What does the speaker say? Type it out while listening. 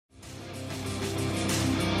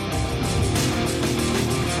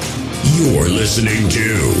You're listening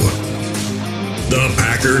to the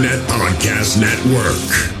Packernet Podcast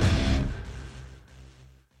Network.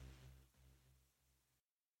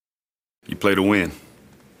 You play to win.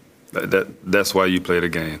 That's why you play the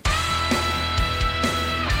game.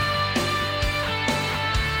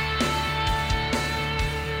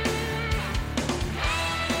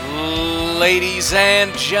 Ladies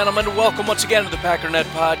and gentlemen, welcome once again to the Packernet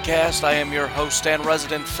Podcast. I am your host and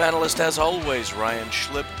resident fanalist, as always, Ryan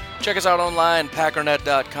Schlip. Check us out online,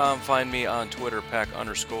 packernet.com. Find me on Twitter,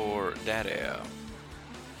 pack_daddy.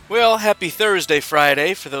 Well, happy Thursday,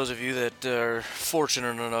 Friday, for those of you that are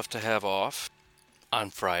fortunate enough to have off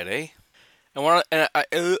on Friday. Let's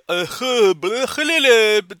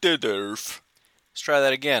try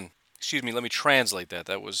that again. Excuse me, let me translate that.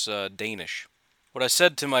 That was Danish. What I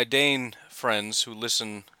said to my Dane friends who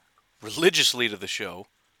listen religiously to the show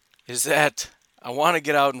is that I want to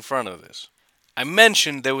get out in front of this. I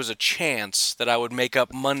mentioned there was a chance that I would make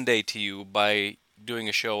up Monday to you by doing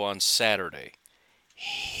a show on Saturday.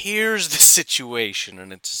 Here's the situation,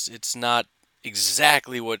 and it's not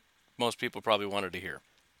exactly what most people probably wanted to hear.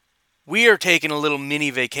 We are taking a little mini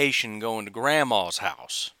vacation going to Grandma's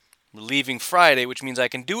house. We're leaving Friday, which means I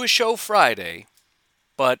can do a show Friday,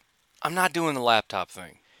 but I'm not doing the laptop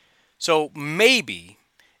thing. So maybe,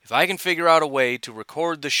 if I can figure out a way to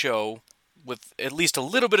record the show with at least a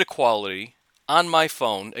little bit of quality on my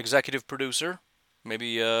phone, executive producer,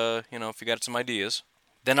 maybe, if you got some ideas,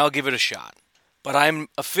 then I'll give it a shot. But I'm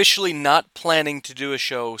officially not planning to do a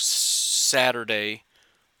show Saturday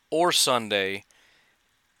or Sunday.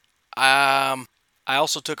 I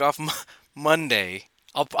also took off Monday.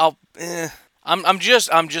 I'm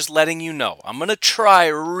just letting you know. I'm going to try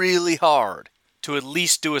really hard to at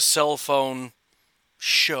least do a cell phone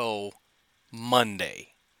show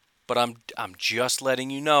Monday. But I'm just letting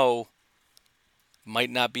you know,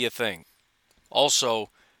 might not be a thing.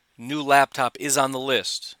 Also, new laptop is on the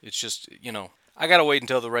list. It's just, I got to wait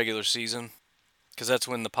until the regular season, because that's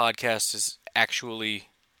when the podcast is actually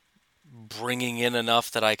bringing in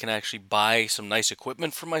enough that I can actually buy some nice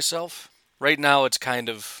equipment for myself. Right now it's kind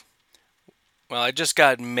of, I just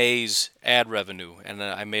got May's ad revenue, and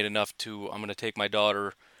I made enough I'm going to take my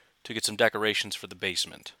daughter to get some decorations for the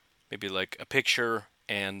basement. Maybe like a picture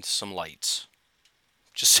and some lights.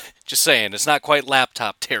 Just saying, it's not quite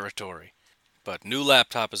laptop territory, but new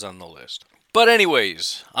laptop is on the list. But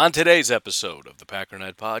anyways, on today's episode of the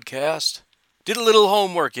Packernet Podcast, did a little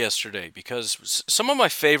homework yesterday, because some of my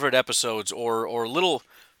favorite episodes or little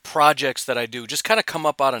projects that I do just kind of come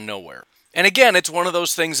up out of nowhere. And again, it's one of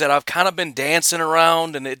those things that I've kind of been dancing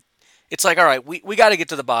around, and it's like, all right, we got to get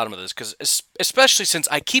to the bottom of this, because especially since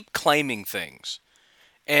I keep claiming things,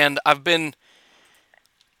 and I've been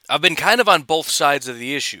kind of on both sides of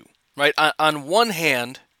the issue, right? On one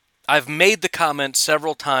hand, I've made the comment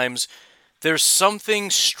several times, there's something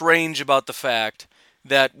strange about the fact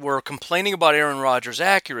that we're complaining about Aaron Rodgers'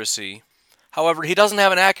 accuracy. However, he doesn't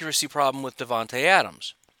have an accuracy problem with Davante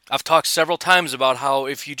Adams. I've talked several times about how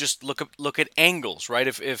if you just look at angles, right?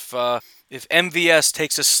 If MVS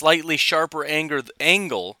takes a slightly sharper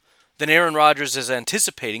angle than Aaron Rodgers is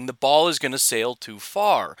anticipating, the ball is going to sail too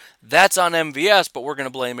far. That's on MVS, but we're going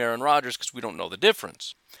to blame Aaron Rodgers because we don't know the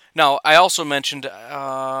difference. Now, I also mentioned,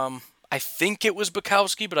 I think it was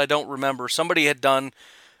Bukowski, but I don't remember. Somebody had done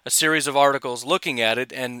a series of articles looking at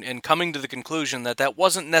it and coming to the conclusion that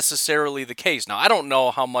wasn't necessarily the case. Now, I don't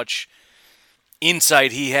know how much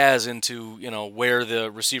insight he has into, where the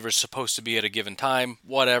receiver's supposed to be at a given time,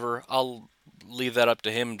 whatever. I'll leave that up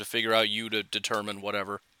to him to figure out, you to determine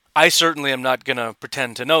whatever. I certainly am not going to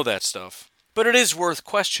pretend to know that stuff, but it is worth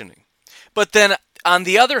questioning. But then, on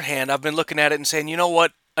the other hand, I've been looking at it and saying, you know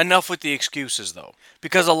what, enough with the excuses, though.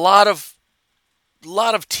 Because a lot of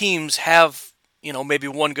teams have, maybe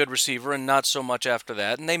one good receiver and not so much after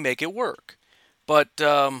that, and they make it work. But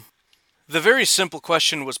the very simple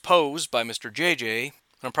question was posed by Mr. JJ, and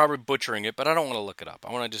I'm probably butchering it, but I don't want to look it up.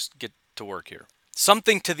 I want to just get to work here.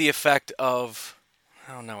 Something to the effect of,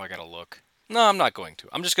 now I got to look. No, I'm not going to.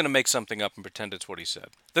 I'm just going to make something up and pretend it's what he said.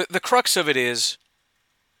 The crux of it is,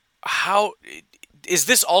 how is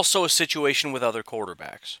this also a situation with other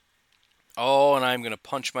quarterbacks? Oh, and I'm going to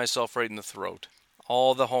punch myself right in the throat.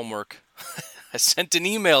 All the homework. I sent an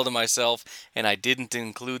email to myself, and I didn't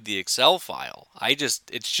include the Excel file.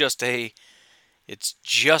 It's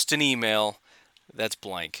just an email that's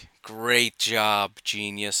blank. Great job,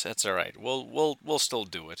 genius. That's all right. We'll still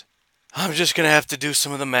do it. I'm just going to have to do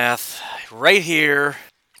some of the math right here,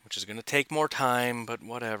 which is going to take more time, but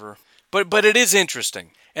whatever. But it is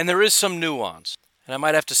interesting, and there is some nuance. And I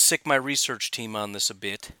might have to sick my research team on this a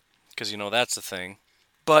bit, because, that's the thing.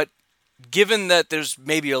 But given that there's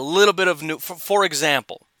maybe a little bit of new, for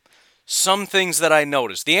example, some things that I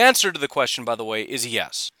noticed. The answer to the question, by the way, is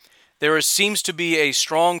yes. Seems to be a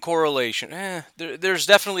strong correlation. There's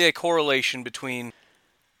definitely a correlation between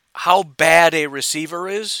how bad a receiver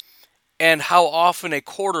is and how often a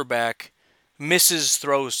quarterback misses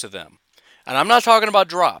throws to them. And I'm not talking about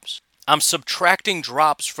drops. I'm subtracting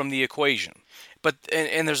drops from the equation.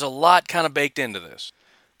 And there's a lot kind of baked into this.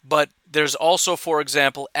 But there's also, for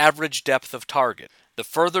example, average depth of target. The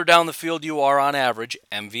further down the field you are on average,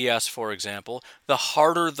 MVS for example, the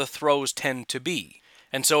harder the throws tend to be.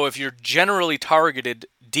 And so if you're generally targeted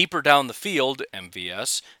deeper down the field,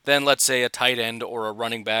 MVS, than let's say a tight end or a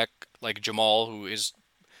running back like Jamal, who is,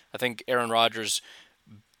 I think, Aaron Rodgers'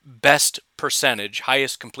 best percentage,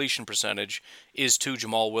 highest completion percentage, is to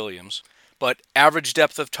Jamal Williams. But average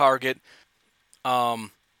depth of target,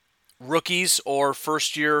 rookies or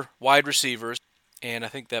first-year wide receivers, and I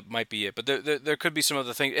think that might be it. But there could be some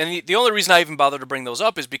other things. And the only reason I even bother to bring those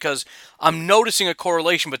up is because I'm noticing a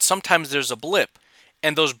correlation, but sometimes there's a blip.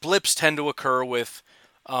 And those blips tend to occur with,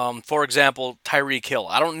 for example, Tyreek Hill.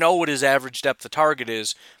 I don't know what his average depth of target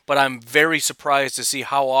is, but I'm very surprised to see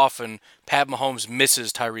how often Pat Mahomes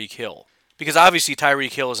misses Tyreek Hill. Because obviously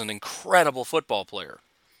Tyreek Hill is an incredible football player.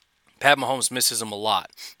 Pat Mahomes misses him a lot.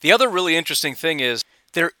 The other really interesting thing is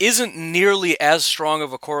there isn't nearly as strong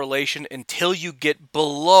of a correlation until you get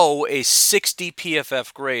below a 60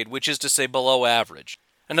 PFF grade, which is to say below average.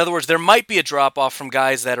 In other words, there might be a drop-off from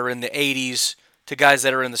guys that are in the 80s to guys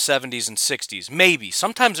that are in the 70s and 60s. Maybe.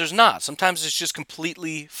 Sometimes there's not. Sometimes it's just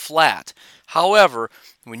completely flat. However,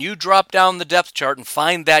 when you drop down the depth chart and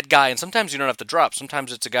find that guy, and sometimes you don't have to drop,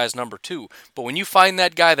 sometimes it's a guy's number 2, but when you find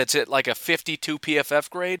that guy that's at like a 52 PFF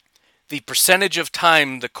grade, the percentage of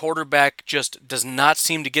time the quarterback just does not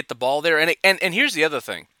seem to get the ball there. And here's the other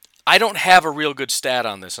thing. I don't have a real good stat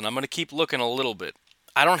on this, and I'm going to keep looking a little bit.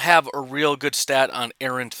 I don't have a real good stat on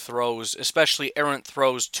errant throws, especially errant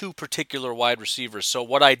throws to particular wide receivers. So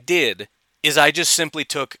what I did is I just simply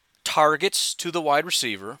took targets to the wide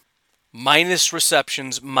receiver, minus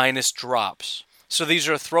receptions, minus drops. So these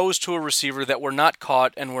are throws to a receiver that were not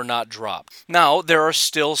caught and were not dropped. Now, there are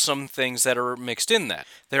still some things that are mixed in that.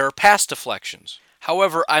 There are pass deflections.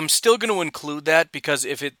 However, I'm still going to include that because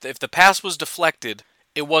if the pass was deflected,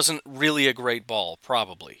 it wasn't really a great ball,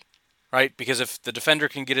 probably. Right? Because if the defender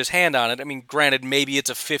can get his hand on it, I mean, granted, maybe it's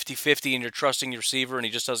a 50-50 and you're trusting your receiver and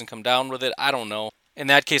he just doesn't come down with it. I don't know. In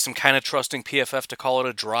that case, I'm kind of trusting PFF to call it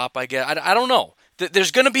a drop, I guess. I don't know.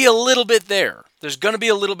 There's going to be a little bit there. There's going to be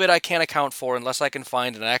a little bit I can't account for unless I can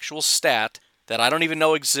find an actual stat that I don't even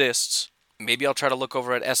know exists. Maybe I'll try to look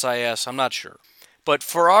over at SIS. I'm not sure. But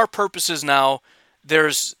for our purposes now,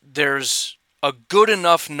 there's a good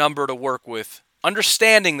enough number to work with,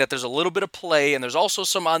 understanding that there's a little bit of play, and there's also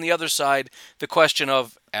some on the other side, the question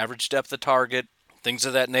of average depth of target, things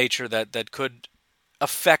of that nature that could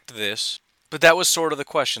affect this. But that was sort of the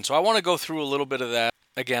question. So I want to go through a little bit of that.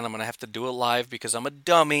 Again, I'm going to have to do it live because I'm a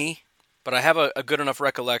dummy, but I have a good enough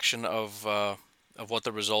recollection of what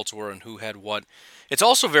the results were and who had what. It's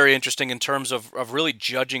also very interesting in terms of really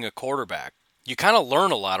judging a quarterback. You kind of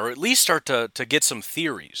learn a lot, or at least start to get some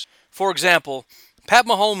theories. For example, Pat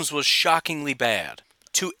Mahomes was shockingly bad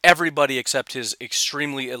to everybody except his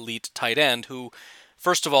extremely elite tight end, who,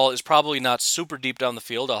 first of all, is probably not super deep down the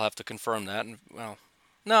field. I'll have to confirm that. And, well,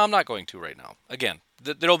 no, I'm not going to right now. Again,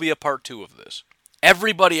 there'll be a part 2 of this.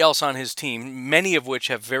 Everybody else on his team, many of which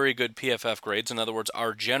have very good PFF grades, in other words,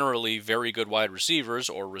 are generally very good wide receivers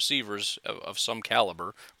or receivers of some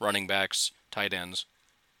caliber, running backs, tight ends.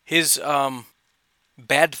 His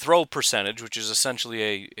bad throw percentage, which is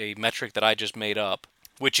essentially a metric that I just made up,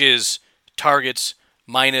 which is targets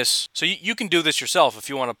minus, so you can do this yourself if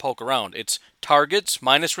you want to poke around. It's targets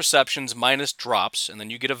minus receptions minus drops, and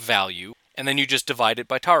then you get a value, and then you just divide it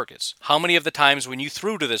by targets. How many of the times when you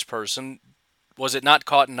threw to this person was it not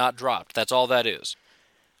caught and not dropped? That's all that is.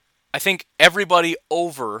 I think everybody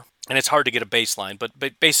over, and it's hard to get a baseline, but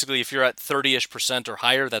basically if you're at 30-ish% or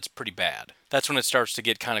higher, that's pretty bad. That's when it starts to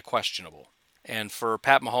get kind of questionable. And for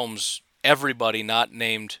Pat Mahomes, everybody not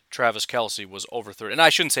named Travis Kelce was over 30. And I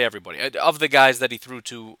shouldn't say everybody. Of the guys that he threw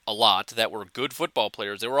to a lot that were good football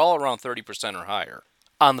players, they were all around 30% or higher.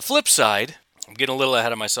 On the flip side, I'm getting a little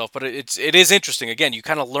ahead of myself, but it is interesting. Again, you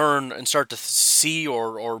kind of learn and start to see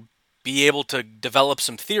or be able to develop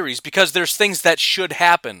some theories because there's things that should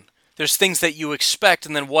happen. There's things that you expect,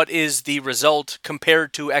 and then what is the result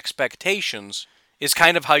compared to expectations is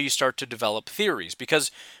kind of how you start to develop theories.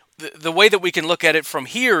 Because the way that we can look at it from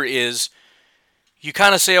here is you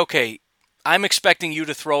kind of say, okay, I'm expecting you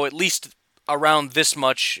to throw at least around this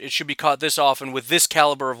much. It should be caught this often with this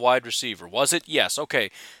caliber of wide receiver. Was it? Yes.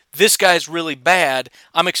 Okay. This guy's really bad.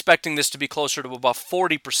 I'm expecting this to be closer to about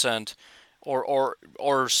 40%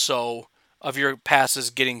 or so of your passes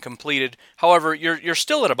getting completed. However, you're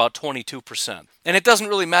still at about 22%. And it doesn't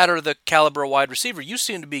really matter the caliber of wide receiver. You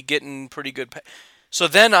seem to be getting pretty good. So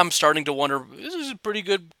then I'm starting to wonder, this is a pretty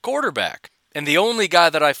good quarterback. And the only guy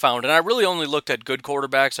that I found, and I really only looked at good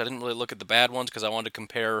quarterbacks, I didn't really look at the bad ones because I wanted to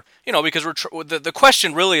compare, because the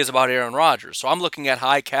question really is about Aaron Rodgers. So I'm looking at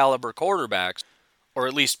high caliber quarterbacks, or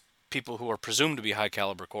at least people who are presumed to be high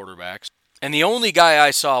caliber quarterbacks. And the only guy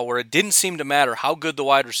I saw where it didn't seem to matter how good the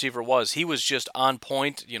wide receiver was, he was just on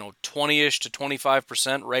point, 20-ish to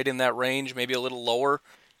 25%, right in that range, maybe a little lower,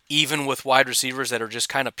 even with wide receivers that are just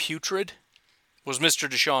kind of putrid, was Mr.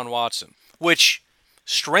 Deshaun Watson, which,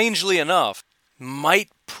 strangely enough, might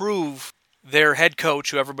prove their head coach,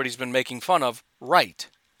 who everybody's been making fun of, right.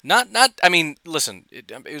 Listen,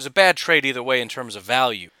 it was a bad trade either way in terms of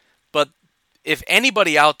value, but if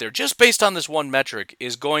anybody out there, just based on this one metric,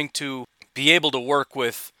 is going to be able to work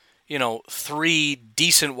with, 3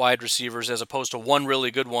 decent wide receivers as opposed to one really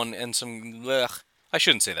good one and some blech. I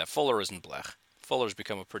shouldn't say that. Fuller isn't blech. Fuller's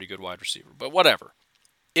become a pretty good wide receiver, but whatever.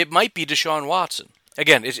 It might be Deshaun Watson.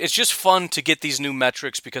 Again, it's just fun to get these new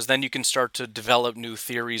metrics because then you can start to develop new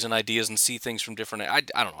theories and ideas and see things from different... I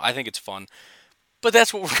don't know. I think it's fun. But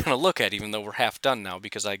that's what we're going to look at, even though we're half done now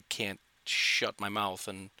because I can't shut my mouth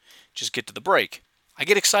and just get to the break. I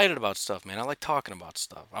get excited about stuff, man. I like talking about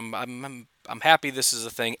stuff. I'm happy this is a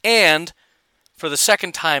thing. And for the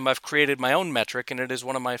second time, I've created my own metric, and it is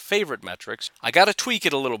one of my favorite metrics. I got to tweak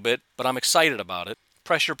it a little bit, but I'm excited about it.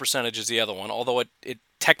 Pressure percentage is the other one, although it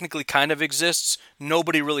technically kind of exists.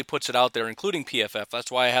 Nobody really puts it out there, including PFF.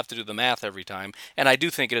 That's why I have to do the math every time. And I do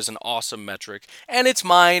think it is an awesome metric. And it's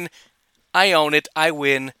mine. I own it. I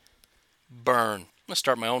win. Burn. I'm going to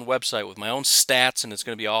start my own website with my own stats, and it's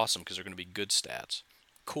going to be awesome because they're going to be good stats.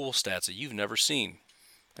 Cool stats that you've never seen.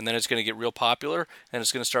 And then it's going to get real popular, and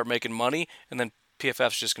it's going to start making money, and then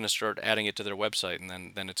PFF's just going to start adding it to their website, and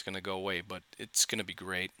then it's going to go away. But it's going to be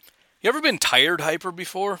great. You ever been tired hyper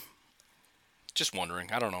before? Just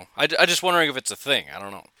wondering. I don't know. I just wondering if it's a thing. I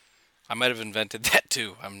don't know. I might have invented that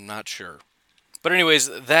too. I'm not sure. But anyways,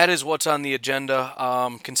 that is what's on the agenda.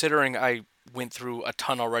 Considering I went through a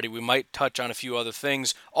ton already, we might touch on a few other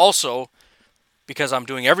things. Also, because I'm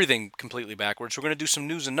doing everything completely backwards, we're going to do some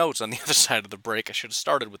news and notes on the other side of the break. I should have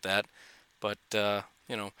started with that. But,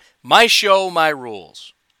 my show, my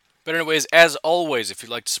rules. But anyways, as always, if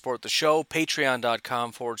you'd like to support the show,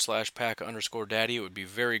 patreon.com/pack_daddy. It would be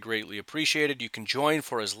very greatly appreciated. You can join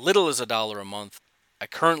for as little as $1 a month. I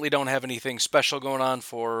currently don't have anything special going on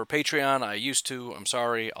for Patreon. I used to. I'm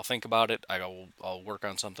sorry. I'll think about it. I'll work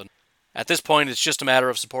on something. At this point, it's just a matter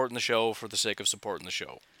of supporting the show for the sake of supporting the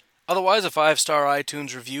show. Otherwise, a 5-star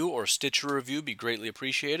iTunes review or Stitcher review would be greatly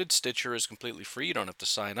appreciated. Stitcher is completely free. You don't have to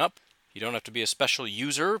sign up. You don't have to be a special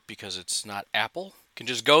user because it's not Apple. You can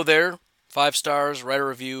just go there, 5 stars, write a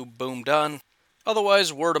review, boom, done.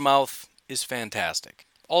 Otherwise, word of mouth is fantastic.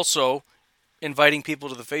 Also, inviting people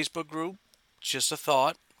to the Facebook group, just a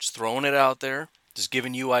thought, just throwing it out there, just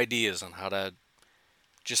giving you ideas on how to,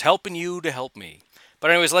 just helping you to help me.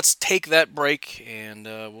 But anyways, let's take that break, and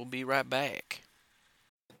we'll be right back.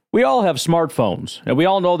 We all have smartphones, and we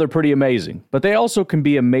all know they're pretty amazing, but they also can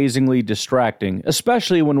be amazingly distracting,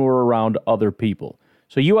 especially when we're around other people.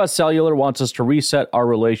 So US Cellular wants us to reset our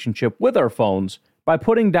relationship with our phones by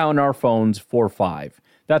putting down our phones for $5.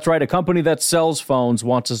 That's right, a company that sells phones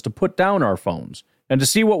wants us to put down our phones. And to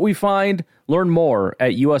see what we find, learn more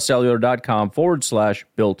at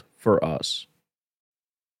uscellular.com/built-for-us.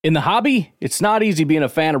 In the hobby, it's not easy being a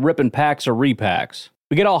fan of ripping packs or repacks.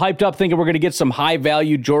 We get all hyped up thinking we're going to get some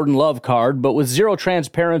high-value Jordan Love card, but with zero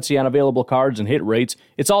transparency on available cards and hit rates,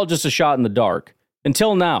 it's all just a shot in the dark.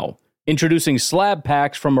 Until now, introducing slab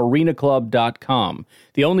packs from arenaclub.com,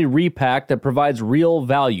 the only repack that provides real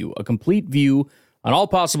value, a complete view on all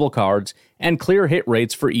possible cards, and clear hit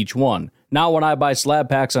rates for each one. Now when I buy slab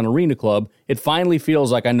packs on Arena Club, it finally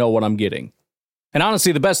feels like I know what I'm getting. And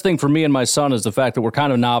honestly, the best thing for me and my son is the fact that we're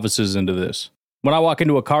kind of novices into this. When I walk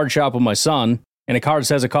into a card shop with my son, and a card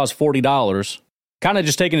says it costs $40, kind of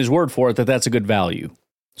just taking his word for it that that's a good value.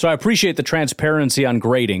 So I appreciate the transparency on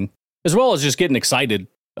grading, as well as just getting excited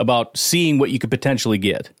about seeing what you could potentially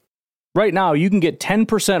get. Right now, you can get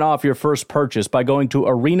 10% off your first purchase by going to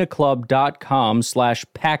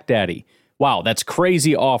arenaclub.com/packdaddy. Wow, that's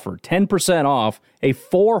crazy offer. 10% off a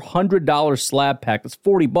 $400 slab pack. That's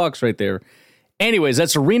 $40 right there. Anyways,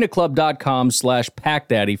 that's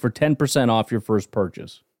arenaclub.com/packdaddy for 10% off your first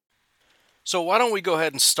purchase. So why don't we go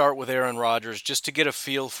ahead and start with Aaron Rodgers just to get a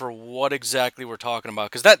feel for what exactly we're talking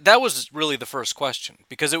about? Because that was really the first question.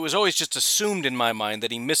 Because it was always just assumed in my mind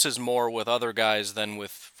that he misses more with other guys than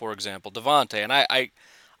with, for example, Davante. And I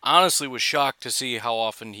honestly was shocked to see how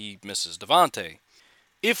often he misses Davante.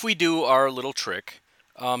 If we do our little trick,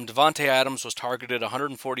 Davante Adams was targeted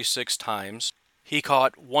 146 times. He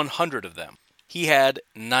caught 100 of them. He had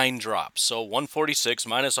 9 drops, so 146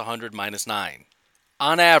 minus 100 minus 9.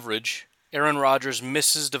 On average, Aaron Rodgers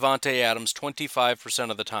misses Davante Adams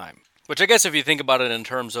 25% of the time. Which I guess if you think about it in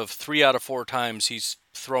terms of 3 out of 4 times he's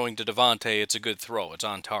throwing to Davante, it's a good throw. It's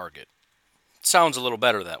on target. It sounds a little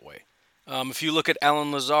better that way. If you look at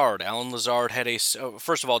Allen Lazard had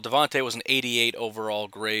first of all, Davante was an 88 overall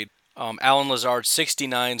grade. Allen Lazard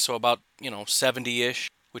 69, so about 70-ish,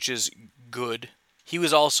 which is good. He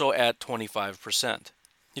was also at 25%.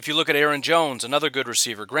 If you look at Aaron Jones, another good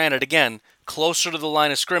receiver, granted, again, closer to the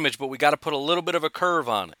line of scrimmage, but we got to put a little bit of a curve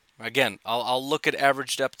on it. Again, I'll look at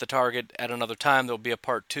average depth of target at another time. There'll be a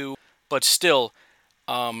part 2. But still,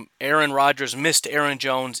 Aaron Rodgers missed Aaron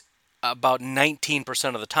Jones about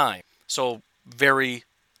 19% of the time. So very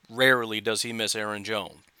rarely does he miss Aaron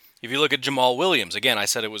Jones. If you look at Jamal Williams, again, I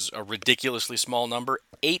said it was a ridiculously small number.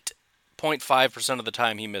 8.5% of the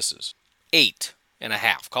time he misses.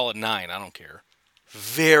 8.5. Call it 9. I don't care.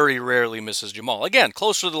 Very rarely misses Jamal. Again,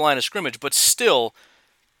 closer to the line of scrimmage, but still,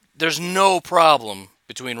 there's no problem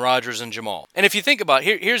between Rodgers and Jamal. And if you think about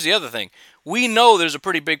it, here's the other thing. We know there's a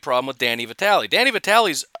pretty big problem with Danny Vitale. Danny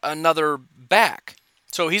Vitale's another back.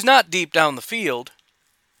 So he's not deep down the field,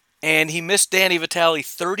 and he missed Danny Vitale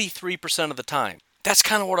 33% of the time. That's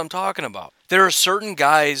kind of what I'm talking about. There are certain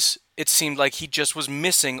guys, it seemed like he just was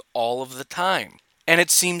missing all of the time. And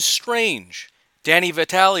it seems strange. Danny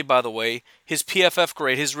Vitale, by the way, his PFF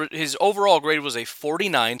grade, his overall grade was a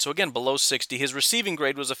 49, so again, below 60. His receiving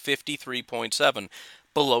grade was a 53.7,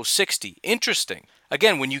 below 60. Interesting.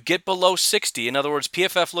 Again, when you get below 60, in other words,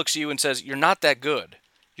 PFF looks at you and says, you're not that good.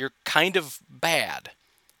 You're kind of bad.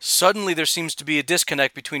 Suddenly there seems to be a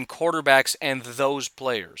disconnect between quarterbacks and those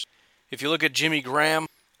players. If you look at Jimmy Graham,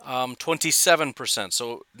 27%,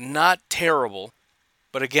 so not terrible.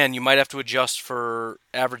 But again, you might have to adjust for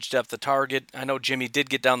average depth of target. I know Jimmy did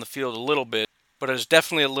get down the field a little bit, but there's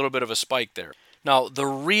definitely a little bit of a spike there. Now, the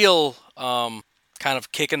real kind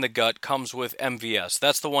of kick in the gut comes with MVS.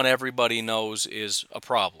 That's the one everybody knows is a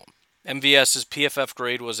problem. MVS's PFF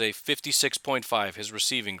grade was a 56.5, his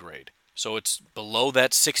receiving grade. So it's below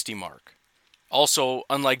that 60 mark. Also,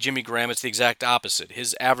 unlike Jimmy Graham, it's the exact opposite.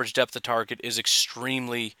 His average depth of target is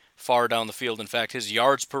extremely far down the field. In fact, his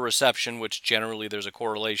yards per reception, which generally there's a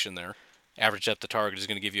correlation there, average depth of target is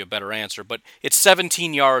going to give you a better answer, but it's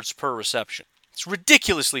 17 yards per reception. It's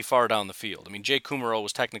ridiculously far down the field. I mean, Jay Kumaro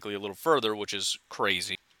was technically a little further, which is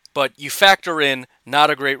crazy. But you factor in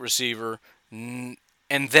not a great receiver, and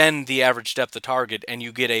then the average depth of target, and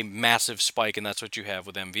you get a massive spike, and that's what you have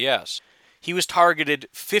with MVS. He was targeted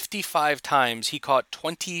 55 times. He caught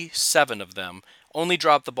 27 of them, only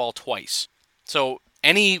dropped the ball twice. So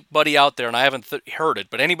anybody out there, and I haven't heard it,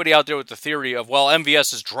 but anybody out there with the theory of, well,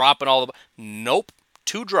 MVS is dropping all the... Nope.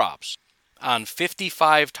 2 drops on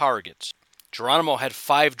 55 targets. Geronimo had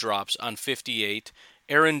 5 drops on 58.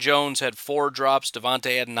 Aaron Jones had 4 drops.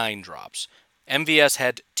 Davante had 9 drops. MVS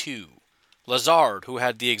had 2. Lazard, who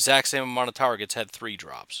had the exact same amount of targets, had 3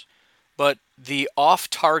 drops. But the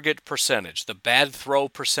off-target percentage, the bad throw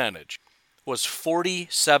percentage, was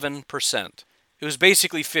 47%. It was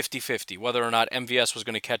basically 50-50, whether or not MVS was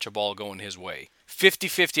going to catch a ball going his way.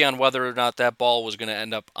 50-50 on whether or not that ball was going to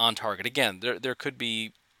end up on target. Again, there could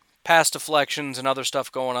be pass deflections and other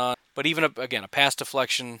stuff going on, but even, a pass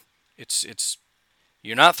deflection, it's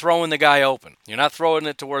you're not throwing the guy open. You're not throwing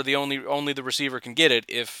it to where only the receiver can get it.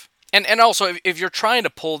 And also, if you're trying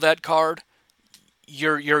to pull that card,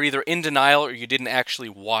 you're either in denial or you didn't actually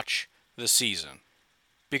watch the season.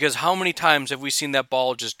 Because how many times have we seen that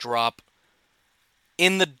ball just drop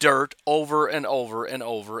in the dirt over and over and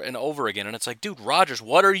over and over again? And it's like, dude, Rodgers,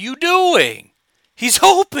 what are you doing? He's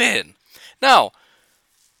open. Now,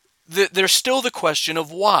 there's still the question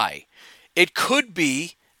of why. It could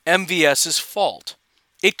be MVS's fault.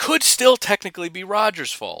 It could still technically be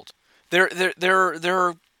Rodgers' fault. There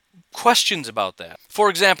are questions about that. For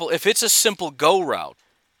example, if it's a simple go route,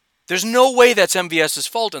 there's no way that's MVS's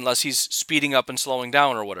fault unless he's speeding up and slowing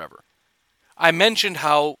down or whatever. I mentioned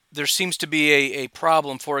how there seems to be a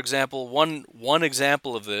problem. For example, one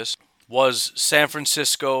example of this was San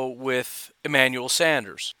Francisco with Emmanuel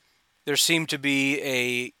Sanders. There seemed to be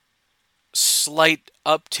a slight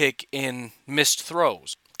uptick in missed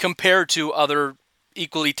throws compared to other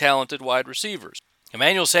equally talented wide receivers.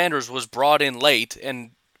 Emmanuel Sanders was brought in late,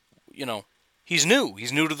 and, he's new.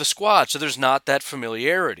 He's new to the squad, so there's not that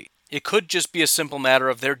familiarity. It could just be a simple matter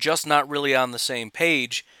of they're just not really on the same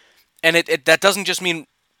page, and that doesn't just mean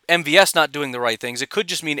MVS not doing the right things. It could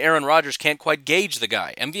just mean Aaron Rodgers can't quite gauge the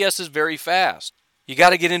guy. MVS is very fast. You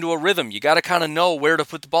got to get into a rhythm. You got to kind of know where to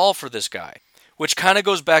put the ball for this guy, which kind of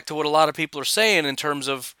goes back to what a lot of people are saying in terms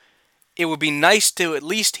of it would be nice to at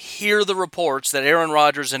least hear the reports that Aaron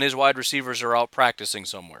Rodgers and his wide receivers are out practicing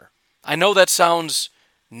somewhere. I know that sounds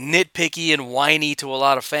nitpicky and whiny to a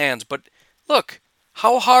lot of fans, but look,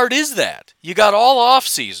 how hard is that? You got all off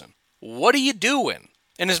season. What are you doing?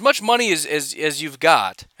 And as much money as you've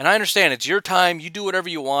got, and I understand it's your time, you do whatever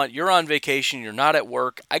you want, you're on vacation, you're not at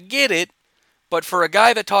work, I get it, but for a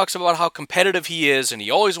guy that talks about how competitive he is and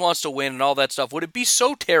he always wants to win and all that stuff, would it be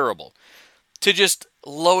so terrible to just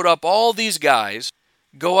load up all these guys,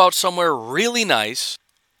 go out somewhere really nice?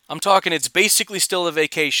 I'm talking it's basically still a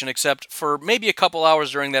vacation, except for maybe a couple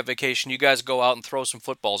hours during that vacation, you guys go out and throw some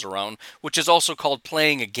footballs around, which is also called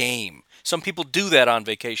playing a game. Some people do that on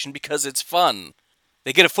vacation because it's fun.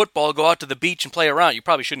 They get a football, go out to the beach and play around. You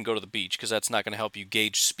probably shouldn't go to the beach because that's not going to help you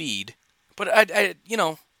gauge speed. But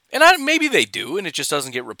maybe they do, and it just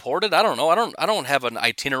doesn't get reported. I don't know. I don't have an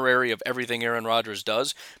itinerary of everything Aaron Rodgers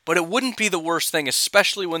does, but it wouldn't be the worst thing,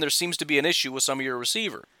 especially when there seems to be an issue with some of your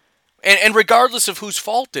receiver. And regardless of whose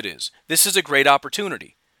fault it is, this is a great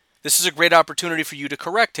opportunity. This is a great opportunity for you to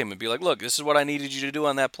correct him and be like, look, this is what I needed you to do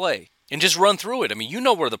on that play. And just run through it. I mean, you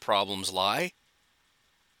know where the problems lie.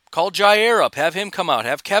 Call Jair up, have him come out,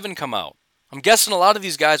 have Kevin come out. I'm guessing a lot of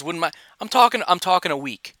these guys wouldn't mind. I'm talking a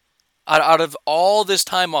week. Out of all this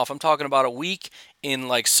time off, I'm talking about a week in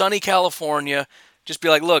like sunny California. Just be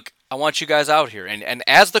like, look, I want you guys out here. And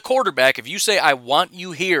as the quarterback, if you say, I want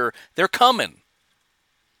you here, they're coming.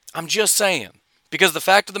 I'm just saying. Because the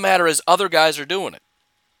fact of the matter is other guys are doing it.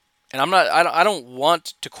 And I don't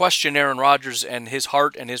want to question Aaron Rodgers and his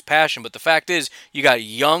heart and his passion, but the fact is you got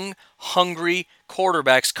young, hungry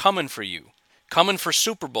quarterbacks coming for you, coming for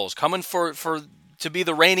Super Bowls, coming for to be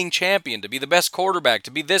the reigning champion, to be the best quarterback,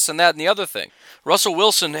 to be this and that and the other thing. Russell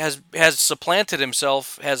Wilson has planted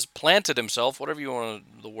himself, whatever you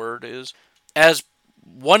want the word is, as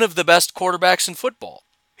one of the best quarterbacks in football.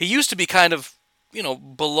 He used to be kind of,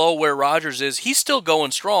 below where Rodgers is. He's still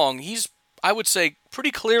going strong. He's, I would say,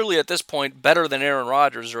 pretty clearly at this point better than Aaron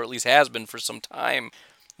Rodgers, or at least has been for some time.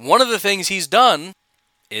 One of the things he's done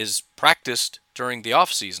is practiced during the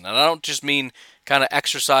offseason. And I don't just mean kind of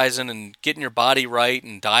exercising and getting your body right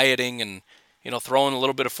and dieting and, throwing a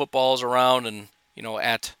little bit of footballs around and,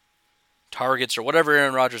 at targets or whatever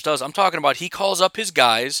Aaron Rodgers does. I'm talking about he calls up his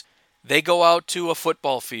guys, they go out to a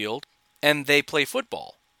football field, and they play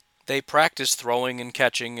football. They practice throwing and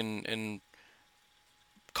catching and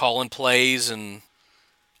calling plays and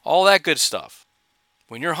all that good stuff.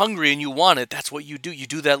 When you're hungry and you want it, that's what you do. You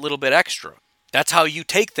do that little bit extra. That's how you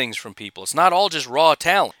take things from people. It's not all just raw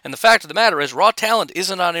talent. And the fact of the matter is, raw talent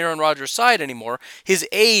isn't on Aaron Rodgers' side anymore. His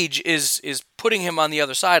age is putting him on the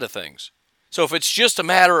other side of things. So if it's just a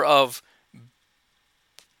matter of,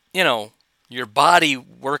 your body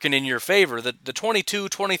working in your favor, the 22,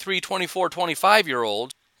 23, 24,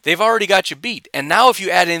 25-year-olds, they've already got you beat. And now if you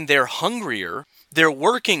add in they're hungrier, they're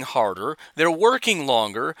working harder, they're working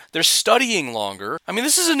longer, they're studying longer. I mean,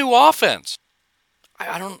 this is a new offense.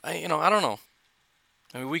 I don't know.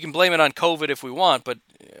 I mean, we can blame it on COVID if we want, but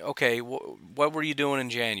okay, what were you doing in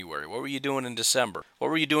January? What were you doing in December? What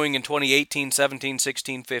were you doing in 2018, 17,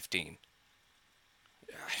 16, 15?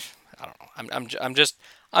 I don't know.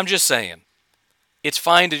 I'm just saying. It's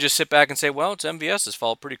fine to just sit back and say, well, it's MVS's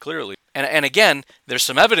fault pretty clearly. And again, there's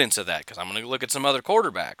some evidence of that because I'm going to look at some other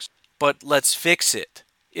quarterbacks. But let's fix it.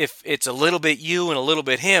 If it's a little bit you and a little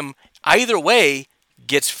bit him, either way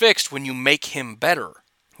gets fixed when you make him better.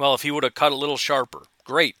 Well, if he would have cut a little sharper,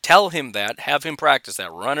 great. Tell him that. Have him practice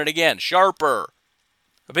that. Run it again. Sharper.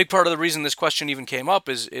 A big part of the reason this question even came up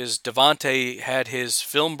is Devontae had his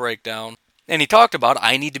film breakdown, and he talked about,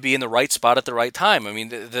 I need to be in the right spot at the right time. I mean,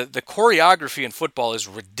 the choreography in football is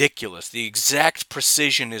ridiculous. The exact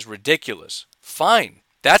precision is ridiculous. Fine.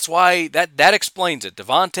 That's why, that explains it.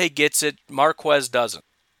 Devontae gets it. Marquez doesn't.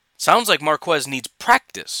 Sounds like Marquez needs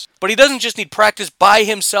practice. But he doesn't just need practice by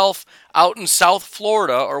himself out in South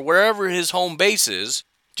Florida or wherever his home base is,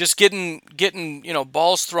 just getting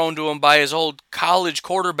balls thrown to him by his old college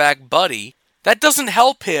quarterback buddy. That doesn't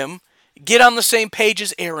help him get on the same page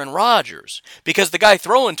as Aaron Rodgers, because the guy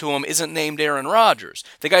throwing to him isn't named Aaron Rodgers.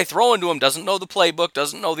 The guy throwing to him doesn't know the playbook,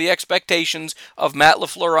 doesn't know the expectations of Matt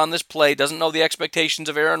LaFleur on this play, doesn't know the expectations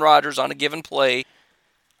of Aaron Rodgers on a given play.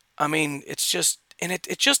 I mean, it's just, And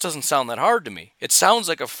it just doesn't sound that hard to me. It sounds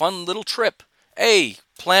like a fun little trip. Hey,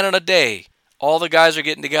 planning a day. All the guys are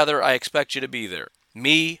getting together. I expect you to be there.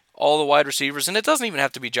 Me, all the wide receivers, and it doesn't even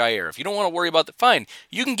have to be Jair. If you don't want to worry about that, fine.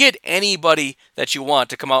 You can get anybody that you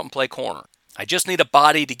want to come out and play corner. I just need a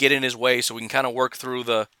body to get in his way so we can kind of work through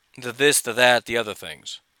the this, the that, the other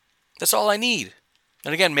things. That's all I need.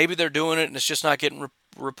 And again, maybe they're doing it and it's just not getting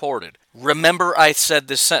reported. Remember I said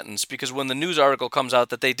this sentence because when the news article comes out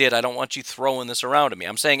that they did, I don't want you throwing this around at me.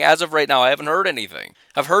 I'm saying as of right now, I haven't heard anything.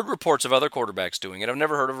 I've heard reports of other quarterbacks doing it. I've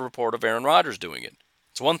never heard of a report of Aaron Rodgers doing it.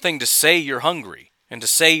 It's one thing to say you're hungry and to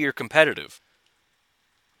say you're competitive.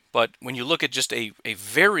 But when you look at just a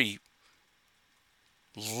very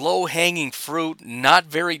low-hanging fruit, not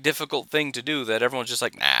very difficult thing to do that everyone's just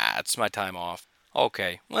like, nah, it's my time off.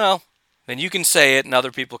 Okay, well, then you can say it and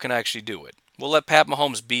other people can actually do it. We'll let Pat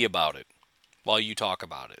Mahomes be about it while you talk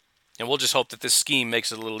about it. And we'll just hope that this scheme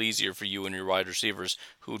makes it a little easier for you and your wide receivers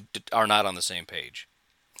who are not on the same page.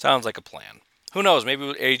 Sounds like a plan. Who knows,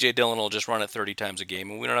 maybe A.J. Dillon will just run it 30 times a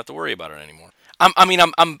game and we don't have to worry about it anymore.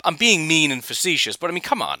 I'm being mean and facetious, but I mean,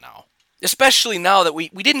 come on now. Especially now that we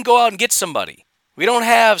didn't go out and get somebody. We don't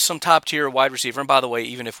have some top-tier wide receiver, and by the way,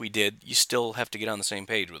 even if we did, you still have to get on the same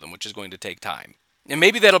page with him, which is going to take time. And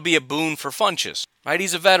maybe that'll be a boon for Funchess, right?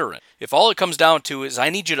 He's a veteran. If all it comes down to is I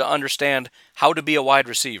need you to understand how to be a wide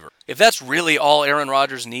receiver, if that's really all Aaron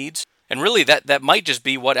Rodgers needs, and really that might just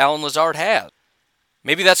be what Allen Lazard has.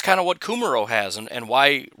 Maybe that's kind of what Kumaro has and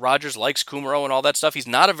why Rodgers likes Kumaro and all that stuff. He's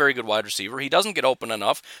not a very good wide receiver. He doesn't get open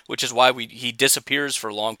enough, which is why he disappears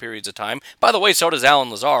for long periods of time. By the way, so does Allen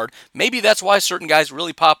Lazard. Maybe that's why certain guys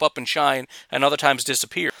really pop up and shine and other times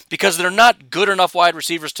disappear. Because they're not good enough wide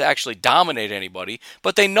receivers to actually dominate anybody,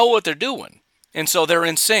 but they know what they're doing. And so they're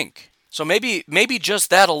in sync. So maybe just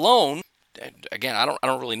that alone, again, I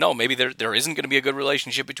don't really know. Maybe there isn't going to be a good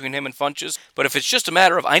relationship between him and Funchess. But if it's just a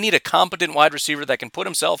matter of I need a competent wide receiver that can put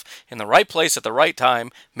himself in the right place at the right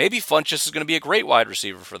time, maybe Funchess is going to be a great wide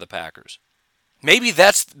receiver for the Packers. Maybe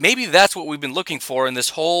that's what we've been looking for in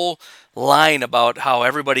this whole line about how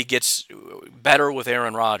everybody gets better with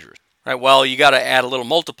Aaron Rodgers. Right? Well, you got to add a little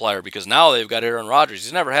multiplier because now they've got Aaron Rodgers.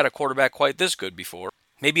 He's never had a quarterback quite this good before.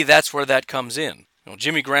 Maybe that's where that comes in.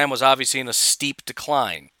 Jimmy Graham was obviously in a steep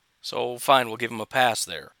decline. So fine, we'll give him a pass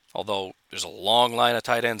there. Although there's a long line of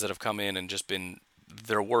tight ends that have come in and just been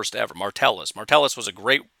their worst ever. Martellus was a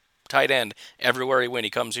great tight end. Everywhere he went,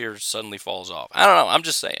 he comes here, suddenly falls off. I don't know, I'm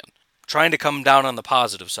just saying. Trying to come down on the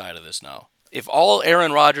positive side of this now. If all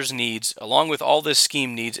Aaron Rodgers needs, along with all this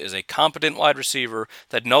scheme needs, is a competent wide receiver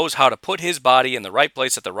that knows how to put his body in the right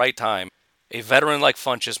place at the right time, a veteran like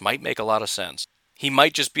Funchess might make a lot of sense. He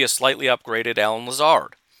might just be a slightly upgraded Allen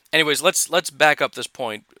Lazard. Anyways, let's back up this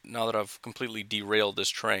point now that I've completely derailed this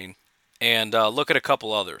train and look at a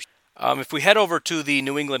couple others. If we head over to the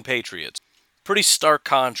New England Patriots, pretty stark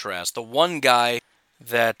contrast. The one guy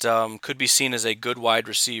that could be seen as a good wide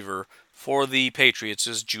receiver for the Patriots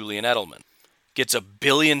is Julian Edelman. Gets 1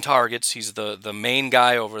 billion targets. He's the main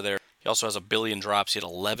guy over there. He also has 1 billion drops. He had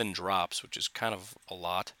 11 drops, which is kind of a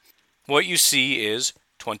lot. What you see is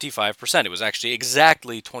 25%. It was actually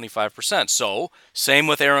exactly 25%. So, same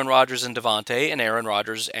with Aaron Rodgers and Devontae, and Aaron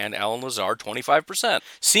Rodgers and Allen Lazard, 25%.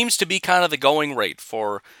 Seems to be kind of the going rate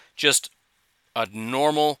for just a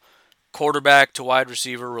normal quarterback to wide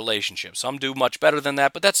receiver relationship. Some do much better than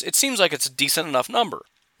that, but it seems like it's a decent enough number.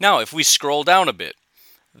 Now, if we scroll down a bit,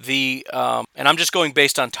 and I'm just going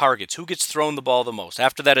based on targets. Who gets thrown the ball the most?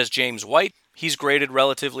 After that is James White. He's graded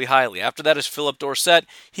relatively highly. After that is Philip Dorsett.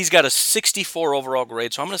 He's got a 64 overall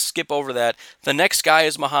grade, so I'm going to skip over that. The next guy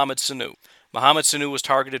is Mohamed Sanu. Mohamed Sanu was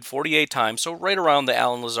targeted 48 times, so right around the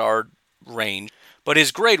Allen Lazard range. But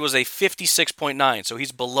his grade was a 56.9, so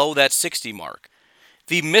he's below that 60 mark.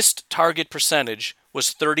 The missed target percentage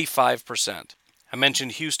was 35%. I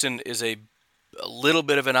mentioned Houston is a little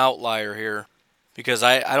bit of an outlier here because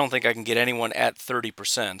I don't think I can get anyone at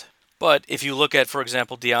 30%. But if you look at, for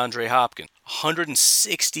example, DeAndre Hopkins,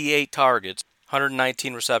 168 targets,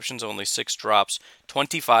 119 receptions, only 6 drops,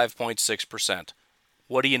 25.6%.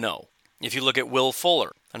 What do you know? If you look at Will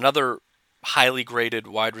Fuller, another highly graded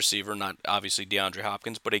wide receiver, not obviously DeAndre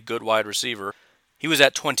Hopkins, but a good wide receiver, he was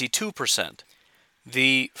at 22%.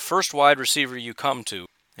 The first wide receiver you come to,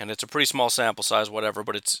 and it's a pretty small sample size, whatever,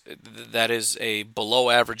 but that is a below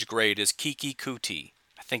average grade, is Keke Coutee.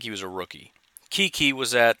 I think he was a rookie. Keke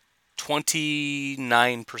was at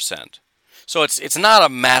 29%. So it's not a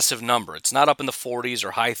massive number. It's not up in the 40s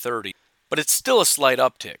or high 30s, but it's still a slight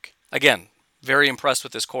uptick. Again, very impressed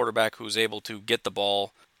with this quarterback who's able to get the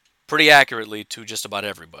ball pretty accurately to just about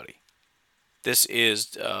everybody. This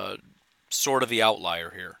is sort of the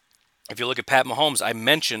outlier here. If you look at Pat Mahomes, I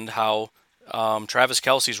mentioned how Travis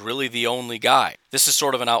Kelce's really the only guy. This is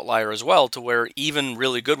sort of an outlier as well, to where even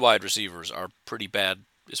really good wide receivers are pretty bad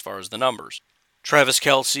as far as the numbers. Travis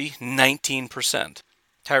Kelce, 19%.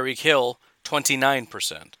 Tyreek Hill,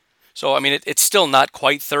 29%. So, I mean, it's still not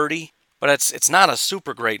quite 30, but it's not a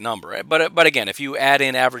super great number. But again, if you add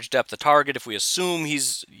in average depth of target, if we assume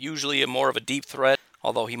he's usually more of a deep threat,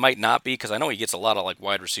 although he might not be, because I know he gets a lot of like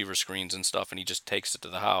wide receiver screens and stuff, and he just takes it to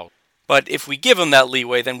the house. But if we give him that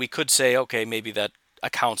leeway, then we could say, okay, maybe that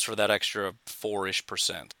accounts for that extra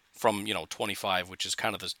 4-ish% from, 25, which is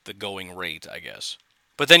kind of the going rate, I guess.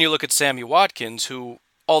 But then you look at Sammy Watkins, who,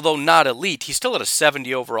 although not elite, he's still at a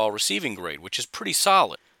 70 overall receiving grade, which is pretty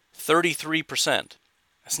solid. 33%.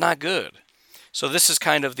 That's not good. So this is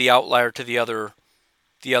kind of the outlier to the other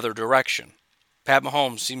direction. Pat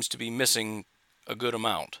Mahomes seems to be missing a good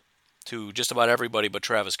amount to just about everybody but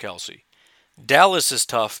Travis Kelce. Dallas is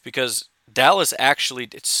tough because Dallas actually,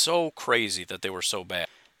 it's so crazy that they were so bad.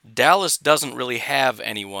 Dallas doesn't really have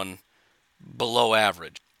anyone below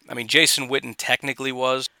average. I mean, Jason Witten technically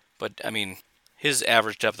was, but I mean, his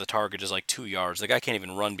average depth of target is like 2 yards. The guy can't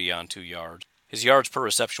even run beyond 2 yards. His yards per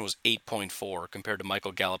reception was 8.4 compared to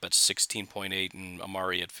Michael Gallup at 16.8 and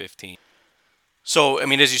Amari at 15. So, I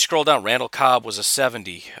mean, as you scroll down, Randall Cobb was a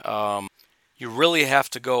 70. You really have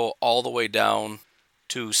to go all the way down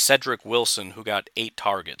to Cedric Wilson, who got 8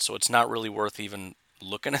 targets. So it's not really worth even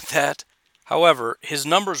looking at that. However, his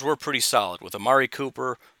numbers were pretty solid with Amari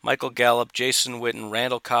Cooper, Michael Gallup, Jason Witten,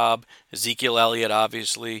 Randall Cobb, Ezekiel Elliott,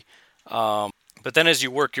 obviously. But then as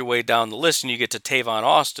you work your way down the list and you get to Tavon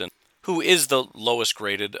Austin, who is the lowest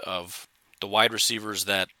graded of the wide receivers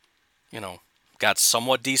that, got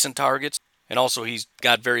somewhat decent targets. And also he's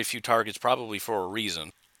got very few targets probably for a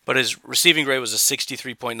reason. But his receiving grade was a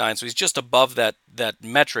 63.9, so he's just above that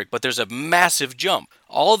metric. But there's a massive jump.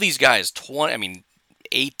 All of these guys,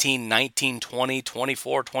 18, 19, 20,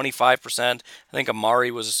 24, 25%. I think Amari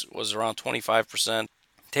was around 25%.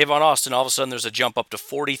 Tavon Austin, all of a sudden there's a jump up to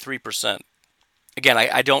 43%. Again,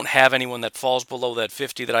 I don't have anyone that falls below that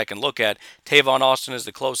 50 that I can look at. Tavon Austin is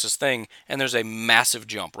the closest thing, and there's a massive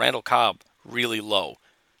jump. Randall Cobb, really low.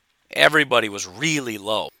 Everybody was really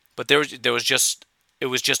low. But it was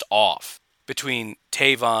just off between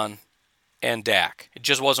Tavon and Dak. It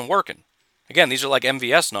just wasn't working. Again, these are like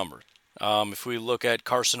MVS numbers. If we look at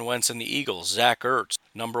Carson Wentz and the Eagles, Zach Ertz,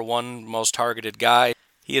 number 1 most targeted guy.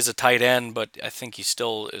 He is a tight end, but I think he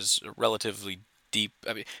still is relatively deep.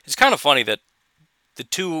 I mean, it's kind of funny that the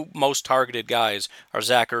 2 most targeted guys are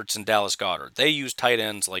Zach Ertz and Dallas Goedert. They use tight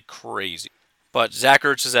ends like crazy. But Zach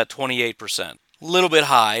Ertz is at 28%. A little bit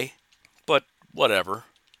high, but whatever.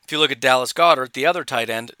 If you look at Dallas Goedert, the other tight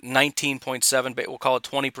end, 19.7, we'll call it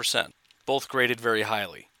 20%. Both graded very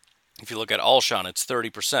highly. If you look at Alshon, it's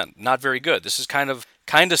 30%. Not very good. This is kind of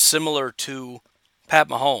similar to Pat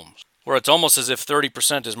Mahomes, where it's almost as if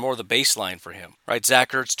 30% is more the baseline for him. Right?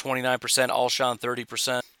 Zach Ertz, 29%, Alshon,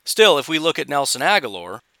 30%. Still, if we look at Nelson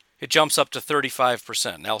Aguilar, it jumps up to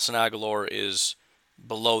 35%. Nelson Aguilar is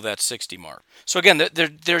below that 60 mark. So again,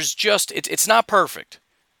 there's just, it's not perfect.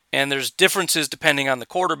 And there's differences depending on the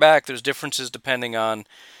quarterback. There's differences depending on,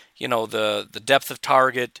 the depth of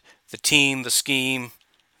target, the team, the scheme,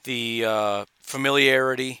 the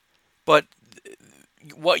familiarity. But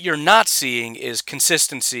what you're not seeing is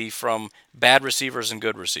consistency from bad receivers and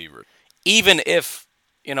good receivers. Even if,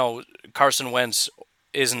 Carson Wentz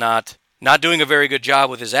is not doing a very good job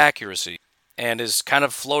with his accuracy and is kind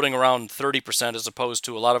of floating around 30% as opposed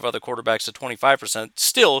to a lot of other quarterbacks at 25%,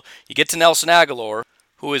 still, you get to Nelson Aguilar,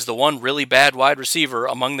 who is the one really bad wide receiver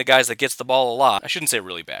among the guys that gets the ball a lot. I shouldn't say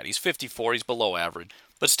really bad. He's 54. He's below average.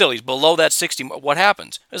 But still, he's below that 60. What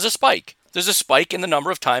happens? There's a spike. There's a spike in the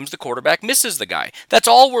number of times the quarterback misses the guy. That's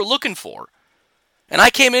all we're looking for. And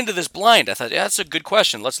I came into this blind. I thought, that's a good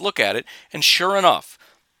question. Let's look at it. And sure enough,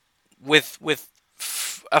 with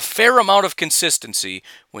a fair amount of consistency,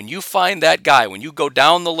 when you find that guy, when you go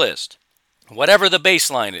down the list, whatever the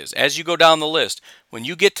baseline is, as you go down the list, when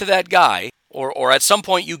you get to that guy, or at some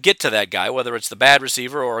point you get to that guy, whether it's the bad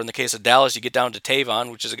receiver or in the case of Dallas, you get down to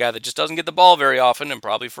Tavon, which is a guy that just doesn't get the ball very often and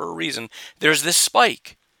probably for a reason, there's this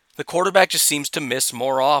spike. The quarterback just seems to miss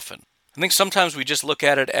more often. I think sometimes we just look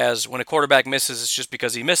at it as when a quarterback misses, it's just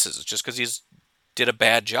because he misses. It's just because he's did a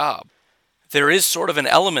bad job. There is sort of an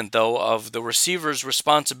element, though, of the receiver's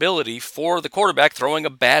responsibility for the quarterback throwing a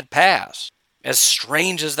bad pass. As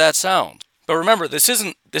strange as that sounds. But remember, this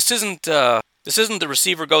isn't the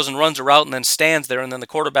receiver goes and runs a route and then stands there and then the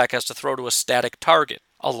quarterback has to throw to a static target.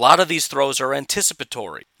 A lot of these throws are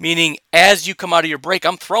anticipatory, meaning as you come out of your break,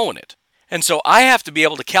 I'm throwing it. And so I have to be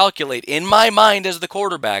able to calculate in my mind as the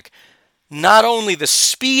quarterback, not only the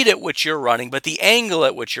speed at which you're running, but the angle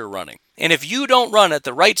at which you're running. And if you don't run at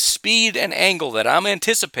the right speed and angle that I'm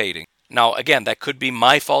anticipating, now again, that could be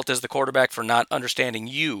my fault as the quarterback for not understanding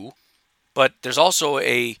you, but there's also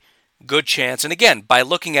a good chance, and again, by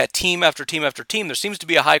looking at team after team after team, there seems to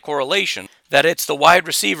be a high correlation that it's the wide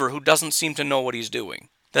receiver who doesn't seem to know what he's doing.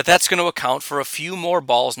 That's going to account for a few more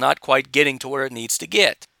balls not quite getting to where it needs to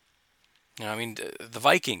get. I mean, the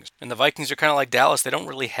Vikings are kind of like Dallas. They don't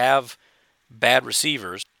really have bad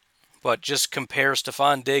receivers, but just compare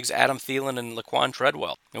Stephon Diggs, Adam Thielen, and Laquan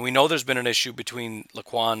Treadwell. And we know there's been an issue between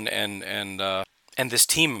Laquan and this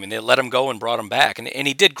team. I mean, they let him go and brought him back. And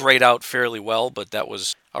he did grade out fairly well, but that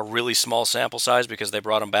was a really small sample size because they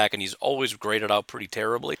brought him back, and he's always graded out pretty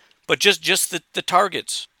terribly. But just the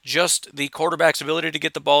targets, just the quarterback's ability to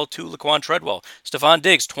get the ball to Laquan Treadwell. Stephon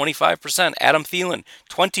Diggs, 25%. Adam Thielen,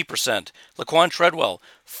 20%. Laquan Treadwell,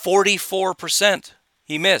 44%.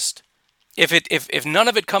 He missed. If none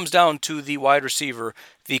of it comes down to the wide receiver,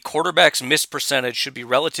 the quarterback's miss percentage should be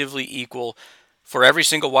relatively equal for every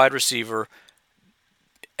single wide receiver,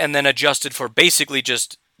 and then adjusted for basically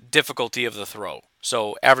just difficulty of the throw.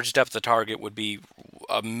 So average depth of target would be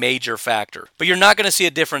a major factor. But you're not going to see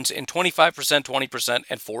a difference in 25%, 20%,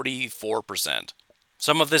 and 44%.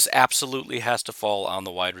 Some of this absolutely has to fall on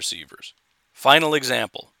the wide receivers. Final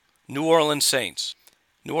example, New Orleans Saints.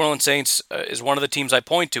 New Orleans Saints is one of the teams I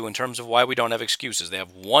point to in terms of why we don't have excuses. They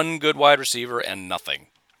have one good wide receiver and nothing.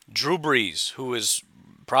 Drew Brees, who is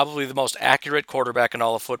probably the most accurate quarterback in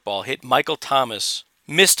all of football, missed Michael Thomas,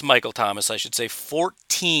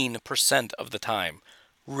 14% of the time.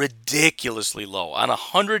 Ridiculously low. On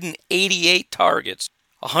 188 targets,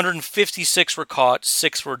 156 were caught,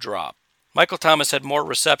 6 were dropped. Michael Thomas had more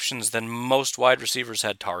receptions than most wide receivers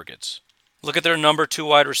had targets. Look at their number 2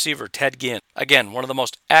 wide receiver, Ted Ginn. Again, one of the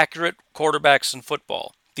most accurate quarterbacks in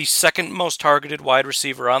football. The second most targeted wide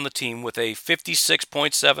receiver on the team with a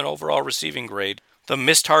 56.7 overall receiving grade. The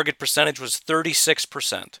missed target percentage was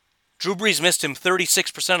 36%. Drew Brees missed him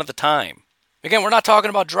 36% of the time. Again, we're not talking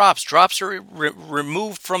about drops. Drops are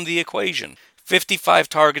removed from the equation. 55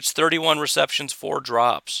 targets, 31 receptions, 4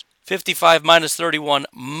 drops. 55 minus 31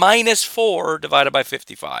 minus 4 divided by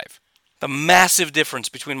 55. The massive difference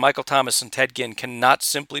between Michael Thomas and Ted Ginn cannot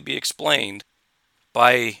simply be explained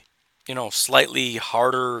by, slightly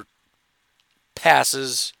harder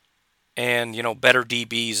passes and, better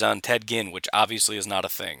DBs on Ted Ginn, which obviously is not a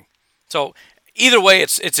thing. So either way,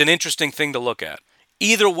 it's an interesting thing to look at.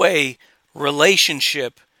 Either way,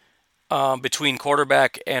 relationship between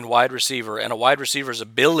quarterback and wide receiver, and a wide receiver's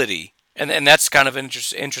ability, and that's kind of an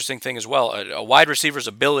interesting thing as well. A wide receiver's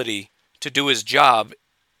ability to do his job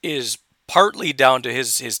is partly down to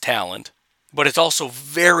his talent, but it's also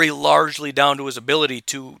very largely down to his ability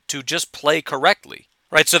to just play correctly,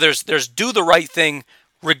 right? So there's do the right thing,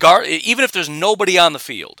 even if there's nobody on the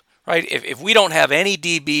field, right? If we don't have any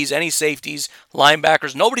DBs, any safeties,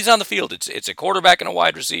 linebackers, nobody's on the field. It's a quarterback and a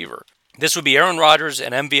wide receiver. This would be Aaron Rodgers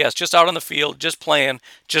and MVS just out on the field, just playing,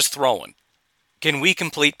 just throwing. Can we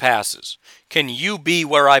complete passes? Can you be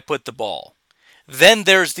where I put the ball? Then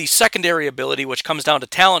there's the secondary ability, which comes down to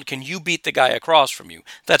talent. Can you beat the guy across from you?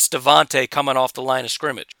 That's Davante coming off the line of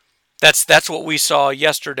scrimmage. That's what we saw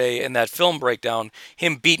yesterday in that film breakdown,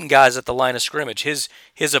 him beating guys at the line of scrimmage. His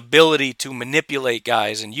ability to manipulate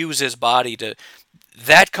guys and use his body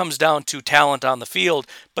that comes down to talent on the field.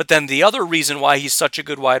 But then the other reason why he's such a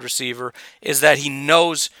good wide receiver is that he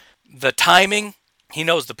knows the timing, he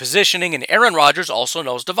knows the positioning, and Aaron Rodgers also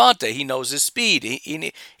knows Davante. He knows his speed.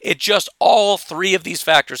 It just, all three of these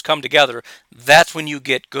factors come together. That's when you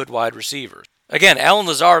get good wide receivers. Again, Allen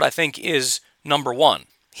Lazard, I think, is number 1.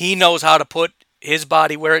 He knows how to put his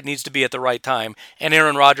body where it needs to be at the right time, and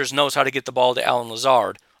Aaron Rodgers knows how to get the ball to Allen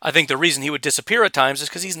Lazard. I think the reason he would disappear at times is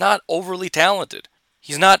because he's not overly talented.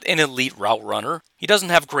 He's not an elite route runner. He doesn't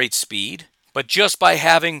have great speed. But just by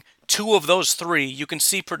having 2 of those 3, you can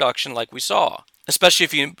see production like we saw. Especially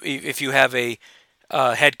if you have a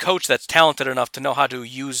head coach that's talented enough to know how to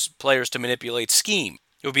use players to manipulate scheme.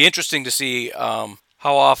 It would be interesting to see how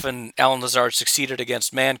often Allen Lazard succeeded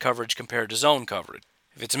against man coverage compared to zone coverage.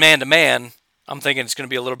 If it's man-to-man, I'm thinking it's going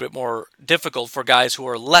to be a little bit more difficult for guys who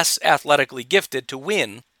are less athletically gifted to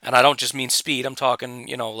win. And I don't just mean speed. I'm talking,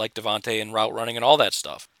 like Davante and route running and all that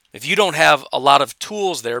stuff. If you don't have a lot of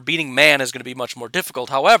tools there, beating man is going to be much more difficult.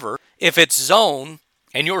 However, if it's zone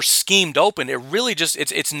and you're schemed open, it really just,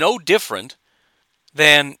 it's no different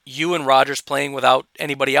than you and Rodgers playing without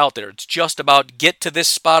anybody out there. It's just about get to this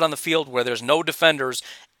spot on the field where there's no defenders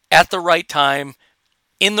at the right time,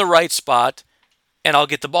 in the right spot, and I'll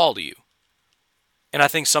get the ball to you. And I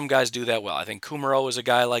think some guys do that well. I think Kumaro is a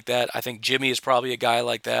guy like that. I think Jimmy is probably a guy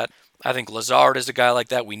like that. I think Lazard is a guy like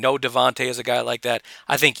that. We know Davante is a guy like that.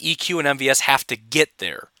 I think EQ and MVS have to get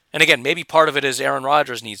there. And again, maybe part of it is Aaron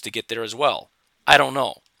Rodgers needs to get there as well. I don't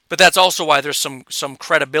know. But that's also why there's some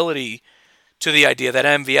credibility to the idea that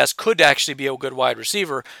MVS could actually be a good wide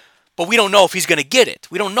receiver, but we don't know if he's going to get it.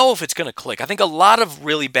 We don't know if it's going to click. I think a lot of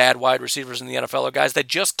really bad wide receivers in the NFL are guys that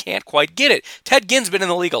just can't quite get it. Ted Ginn's been in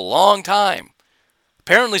the league a long time.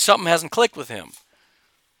 Apparently something hasn't clicked with him.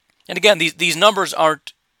 And again, these numbers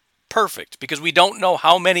aren't perfect because we don't know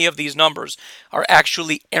how many of these numbers are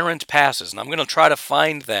actually errant passes. And I'm going to try to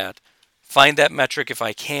find that metric if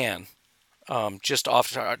I can, just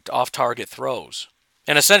off-target throws.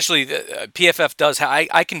 And essentially, PFF does.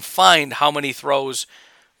 I can find how many throws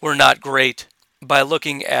were not great by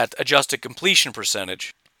looking at adjusted completion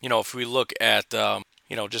percentage. If we look at,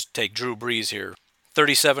 just take Drew Brees here.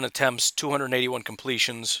 37 attempts, 281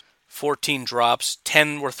 completions, 14 drops,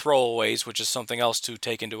 10 were throwaways, which is something else to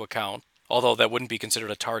take into account, although that wouldn't be considered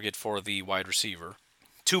a target for the wide receiver.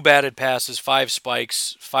 2 batted passes, 5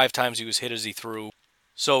 spikes, 5 times he was hit as he threw.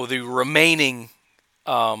 So the remaining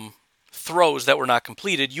throws that were not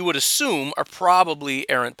completed, you would assume are probably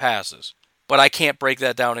errant passes. But I can't break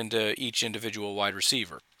that down into each individual wide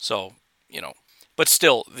receiver. So, but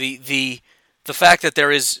still, the fact that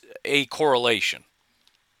there is a correlation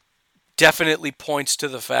definitely points to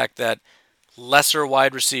the fact that lesser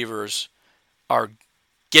wide receivers are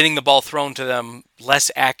getting the ball thrown to them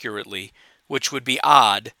less accurately, which would be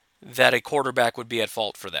odd that a quarterback would be at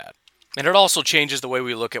fault for that. And it also changes the way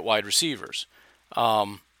we look at wide receivers.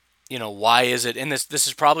 Why is it, and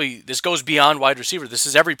this goes beyond wide receiver, this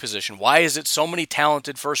is every position. Why is it so many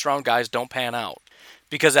talented first-round guys don't pan out?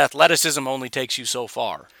 Because athleticism only takes you so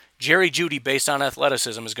far. Jerry Jeudy, based on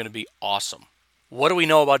athleticism, is going to be awesome. What do we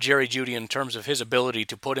know about Jerry Jeudy in terms of his ability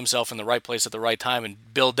to put himself in the right place at the right time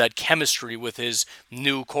and build that chemistry with his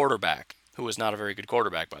new quarterback, who is not a very good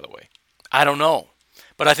quarterback, by the way? I don't know.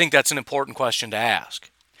 But I think that's an important question to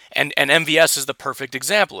ask. And MVS is the perfect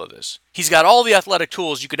example of this. He's got all the athletic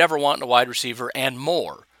tools you could ever want in a wide receiver and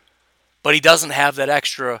more, but he doesn't have that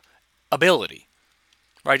extra ability,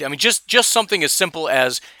 right? I mean, just something as simple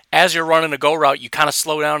as you're running a go route, you kind of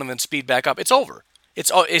slow down and then speed back up. It's over.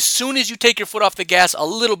 As soon as you take your foot off the gas a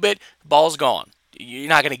little bit, ball's gone. You're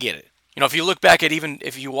not going to get it. If you look back at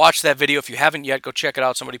if you watch that video, if you haven't yet, go check it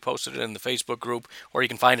out. Somebody posted it in the Facebook group, or you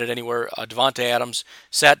can find it anywhere. Davante Adams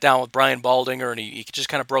sat down with Brian Baldinger, and he just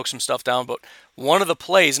kind of broke some stuff down. But one of the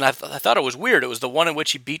plays, and I thought it was weird, it was the one in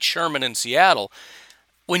which he beat Sherman in Seattle.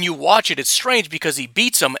 When you watch it, it's strange because he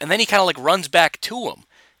beats him, and then he kind of like runs back to him.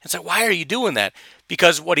 It's like, why are you doing that?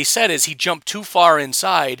 Because what he said is he jumped too far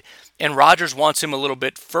inside, and Rodgers wants him a little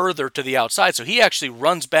bit further to the outside. So he actually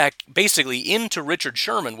runs back basically into Richard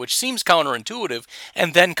Sherman, which seems counterintuitive,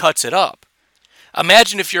 and then cuts it up.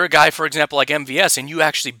 Imagine if you're a guy, for example, like MVS, and you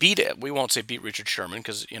actually beat it. We won't say beat Richard Sherman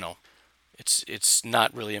because, it's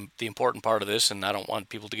not really the important part of this, and I don't want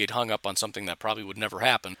people to get hung up on something that probably would never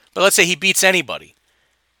happen. But let's say he beats anybody.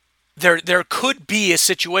 There could be a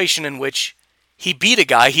situation in which he beat a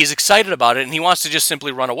guy, he's excited about it, and he wants to just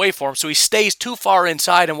simply run away for him, so he stays too far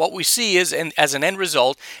inside, and what we see is, as an end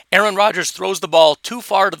result, Aaron Rodgers throws the ball too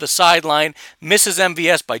far to the sideline, misses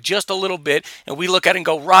MVS by just a little bit, and we look at it and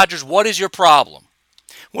go, Rodgers, what is your problem?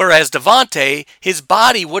 Whereas Davante, his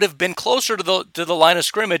body would have been closer to the line of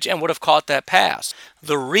scrimmage and would have caught that pass.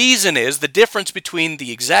 The reason is the difference between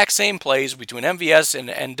the exact same plays between MVS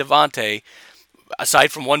and Davante,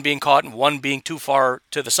 aside from one being caught and one being too far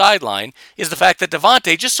to the sideline, is the fact that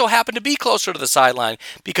Davante just so happened to be closer to the sideline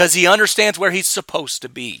because he understands where he's supposed to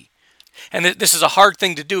be. And this is a hard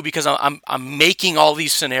thing to do because I'm making all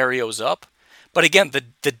these scenarios up. But again,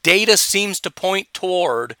 the data seems to point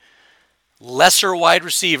toward lesser wide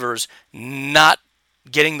receivers not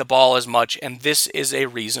getting the ball as much, and this is a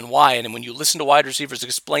reason why. And when you listen to wide receivers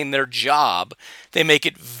explain their job, they make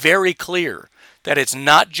it very clear that it's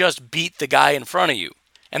not just beat the guy in front of you,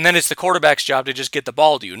 and then it's the quarterback's job to just get the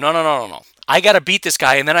ball to you. No. I got to beat this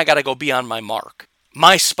guy, and then I got to go beyond my mark.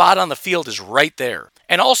 My spot on the field is right there.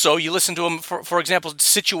 And also, you listen to him, for example,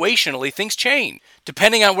 situationally, things change.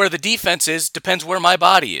 Depending on where the defense is, depends where my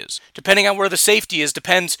body is. Depending on where the safety is,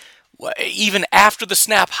 depends, even after the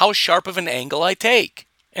snap, how sharp of an angle I take.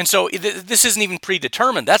 And so this isn't even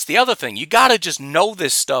predetermined. That's the other thing. You got to just know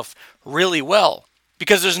this stuff really well.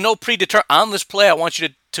 Because there's no predetermined, on this play, I want you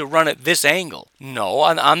to run at this angle. No,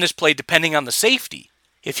 on this play, depending on the safety.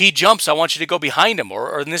 If he jumps, I want you to go behind him,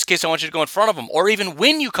 or in this case, I want you to go in front of him, or even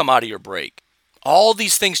when you come out of your break. All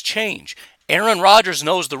these things change. Aaron Rodgers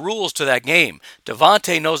knows the rules to that game.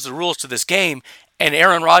 Davante knows the rules to this game, And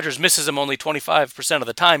Aaron Rodgers misses him only 25% of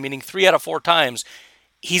the time, meaning 3 out of 4 times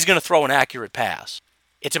he's going to throw an accurate pass.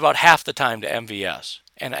 It's about half the time to MVS.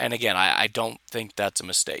 And again, I don't think that's a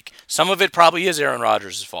mistake. Some of it probably is Aaron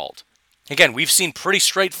Rodgers' fault. Again, we've seen pretty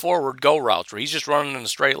straightforward go routes where he's just running in a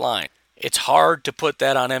straight line. It's hard to put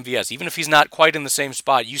that on MVS, even if he's not quite in the same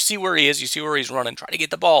spot. You see where he is, you see where he's running, try to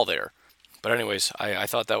get the ball there. But anyways, I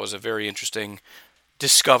thought that was a very interesting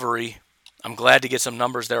discovery. I'm glad to get some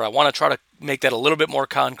numbers there. I want to try to make that a little bit more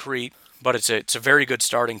concrete, but it's a very good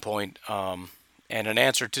starting point, and an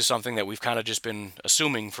answer to something that we've kind of just been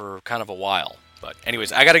assuming for kind of a while. But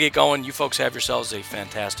anyways, I got to get going. You folks have yourselves a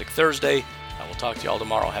fantastic Thursday. I will talk to you all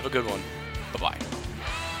tomorrow. Have a good one. Bye-bye.